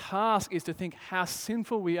task is to think how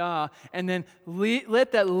sinful we are and then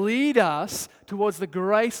let that lead us towards the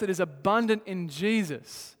grace that is abundant in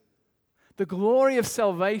Jesus. The glory of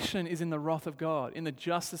salvation is in the wrath of God, in the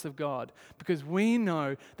justice of God, because we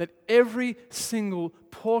know that every single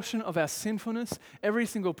portion of our sinfulness, every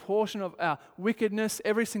single portion of our wickedness,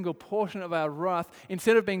 every single portion of our wrath,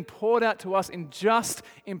 instead of being poured out to us in just,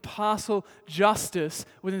 impartial justice,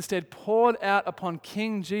 was instead poured out upon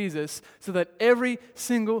King Jesus, so that every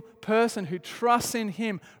single person who trusts in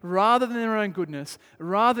him, rather than their own goodness,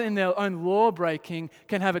 rather than their own law-breaking,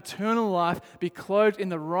 can have eternal life, be clothed in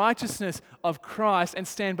the righteousness of Christ and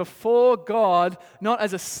stand before God, not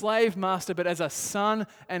as a slave master, but as a son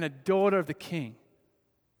and a daughter of the King.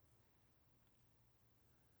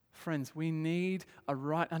 Friends, we need a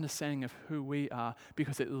right understanding of who we are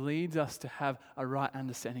because it leads us to have a right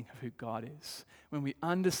understanding of who God is. When we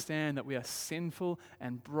understand that we are sinful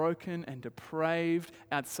and broken and depraved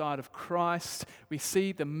outside of Christ, we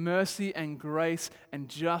see the mercy and grace and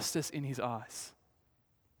justice in his eyes.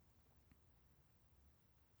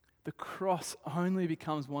 The cross only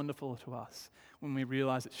becomes wonderful to us when we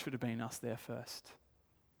realize it should have been us there first.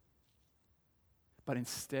 But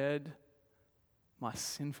instead, my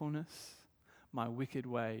sinfulness, my wicked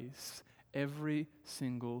ways, every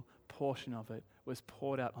single portion of it was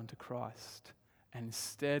poured out onto Christ. And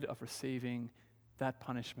instead of receiving that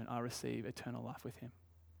punishment, I receive eternal life with him.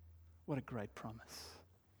 What a great promise.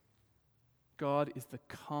 God is the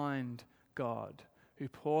kind God who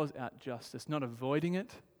pours out justice, not avoiding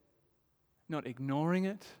it, not ignoring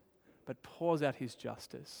it, but pours out his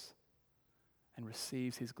justice and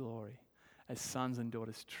receives his glory as sons and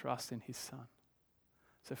daughters trust in his Son.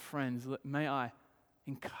 So friends, may I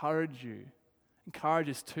encourage you, encourage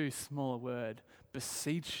is too small a word,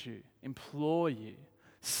 beseech you, implore you,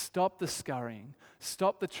 stop the scurrying,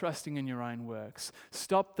 stop the trusting in your own works,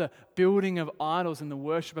 stop the building of idols and the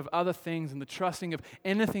worship of other things and the trusting of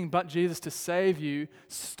anything but Jesus to save you.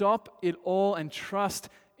 Stop it all and trust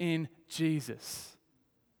in Jesus.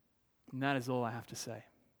 And that is all I have to say.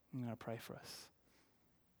 I'm going to pray for us.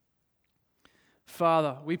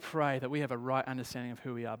 Father, we pray that we have a right understanding of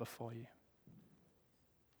who we are before you.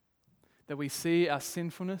 That we see our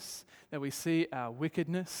sinfulness, that we see our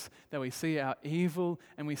wickedness, that we see our evil,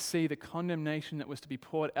 and we see the condemnation that was to be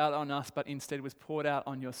poured out on us, but instead was poured out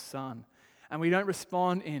on your Son. And we don't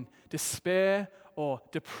respond in despair or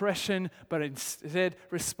depression, but instead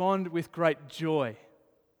respond with great joy.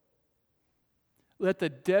 Let the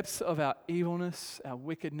depths of our evilness, our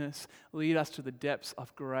wickedness, lead us to the depths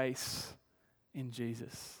of grace in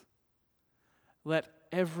Jesus. Let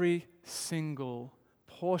every single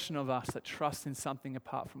portion of us that trusts in something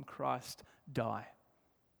apart from Christ die.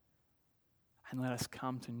 And let us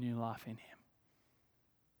come to new life in him.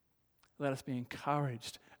 Let us be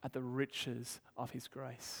encouraged at the riches of his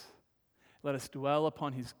grace. Let us dwell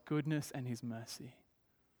upon his goodness and his mercy.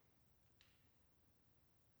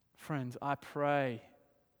 Friends, I pray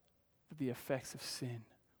that the effects of sin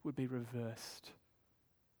would be reversed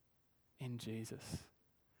in Jesus.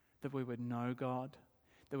 That we would know God,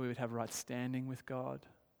 that we would have right standing with God,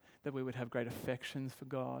 that we would have great affections for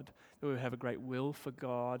God, that we would have a great will for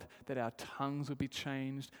God, that our tongues would be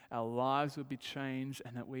changed, our lives would be changed,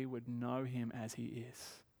 and that we would know him as he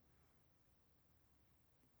is.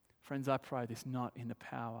 Friends, I pray this not in the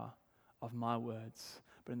power of my words,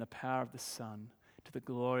 but in the power of the Son, to the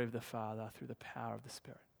glory of the Father through the power of the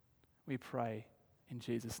Spirit. We pray in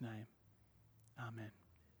Jesus' name. Amen.